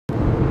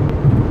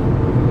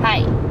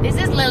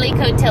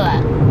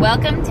Cotilla.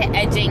 Welcome to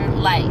Edging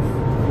Life.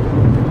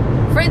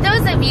 For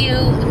those of you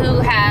who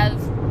have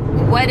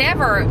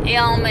whatever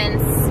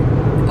ailments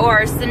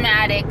or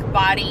somatic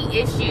body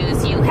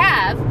issues you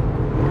have,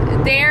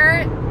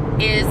 there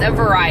is a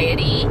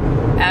variety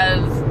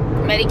of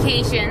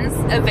medications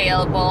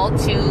available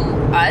to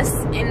us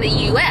in the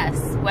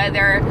U.S.,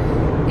 whether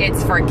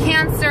it's for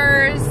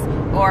cancers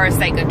or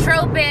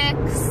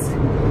psychotropics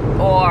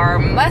or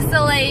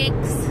muscle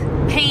aches,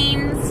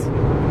 pains,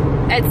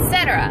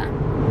 etc.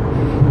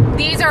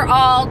 These are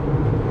all,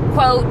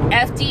 quote,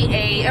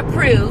 FDA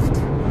approved,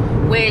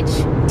 which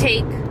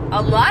take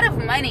a lot of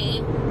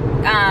money,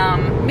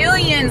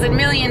 millions and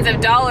millions of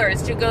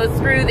dollars to go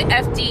through the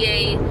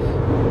FDA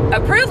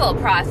approval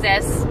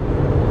process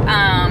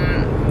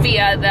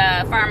via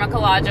the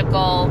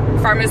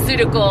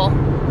pharmaceutical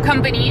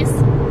companies.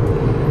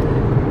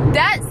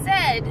 That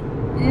said,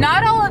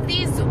 not all of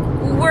these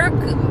work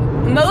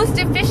most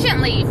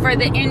efficiently for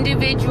the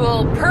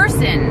individual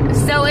person.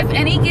 So if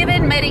any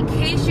given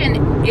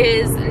medication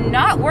is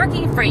not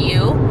working for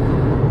you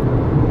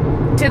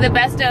to the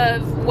best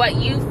of what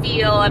you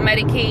feel a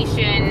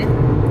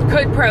medication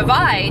could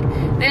provide,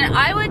 then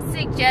I would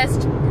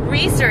suggest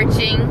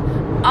researching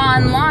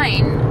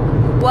online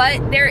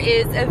what there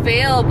is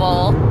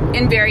available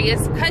in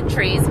various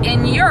countries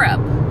in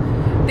Europe.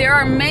 There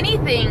are many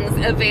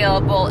things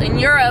available in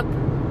Europe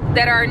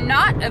that are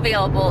not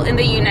available in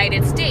the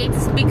United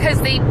States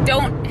because they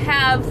don't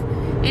have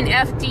an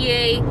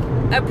FDA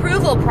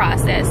approval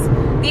process.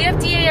 The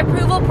FDA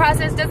approval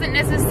process doesn't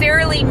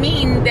necessarily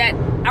mean that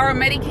our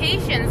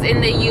medications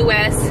in the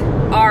US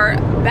are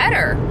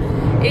better.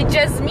 It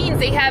just means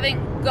they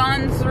haven't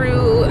gone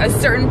through a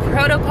certain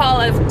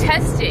protocol of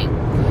testing.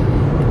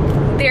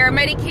 There are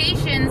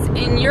medications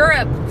in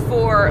Europe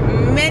for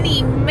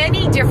many,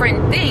 many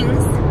different things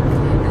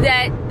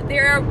that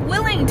they're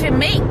willing to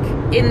make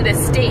in the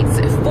States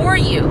for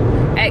you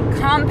at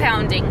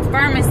compounding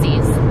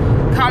pharmacies.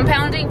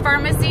 Compounding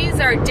pharmacies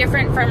are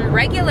different from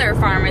regular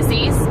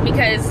pharmacies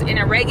because in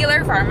a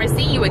regular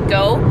pharmacy you would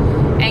go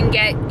and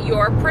get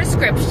your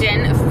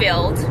prescription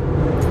filled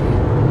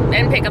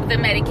and pick up the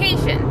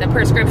medication, the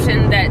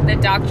prescription that the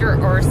doctor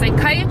or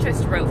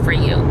psychiatrist wrote for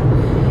you.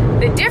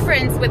 The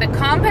difference with a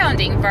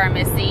compounding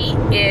pharmacy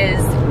is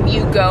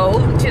you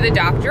go to the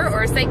doctor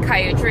or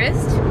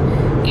psychiatrist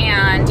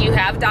and you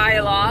have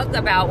dialogue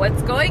about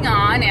what's going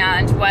on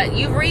and what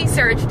you've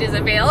researched is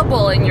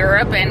available in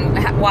Europe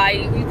and why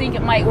you think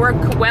it might work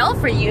well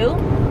for you.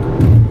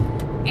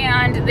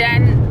 And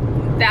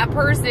then that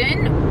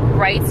person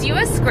writes you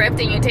a script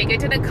and you take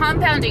it to the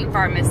compounding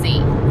pharmacy.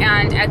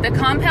 And at the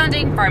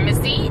compounding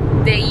pharmacy,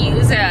 they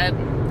use a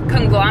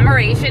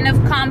conglomeration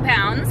of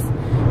compounds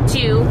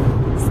to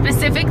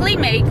specifically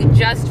make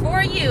just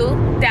for you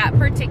that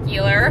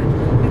particular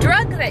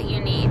drug that you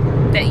need,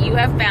 that you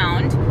have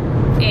found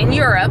in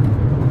Europe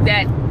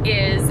that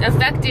is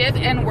effective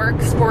and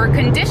works for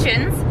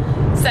conditions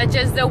such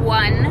as the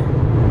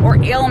one,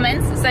 or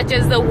ailments such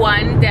as the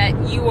one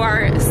that you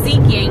are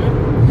seeking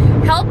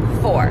help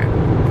for.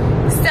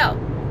 So,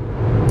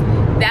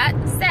 that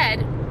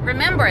said,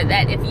 remember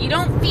that if you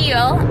don't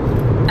feel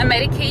a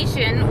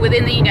medication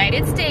within the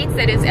United States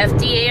that is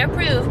FDA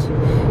approved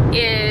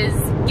is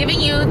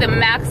giving you the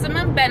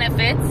maximum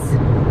benefits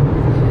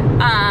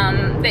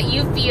that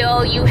you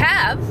feel you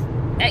have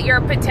at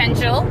your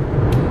potential,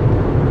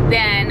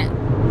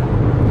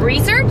 then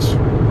research,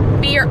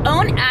 be your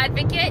own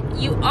advocate.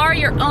 You are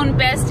your own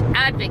best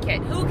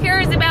advocate. Who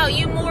cares about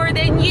you more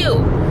than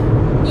you?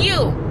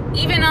 You,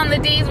 even on the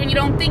days when you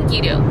don't think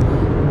you do.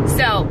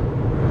 So,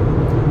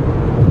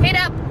 hit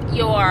up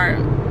your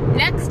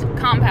next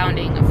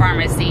compounding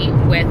pharmacy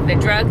with the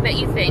drug that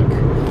you think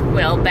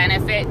will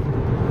benefit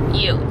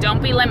you.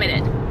 Don't be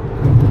limited.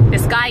 The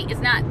sky is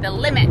not the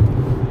limit.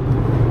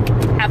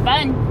 Have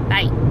fun.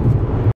 Bye.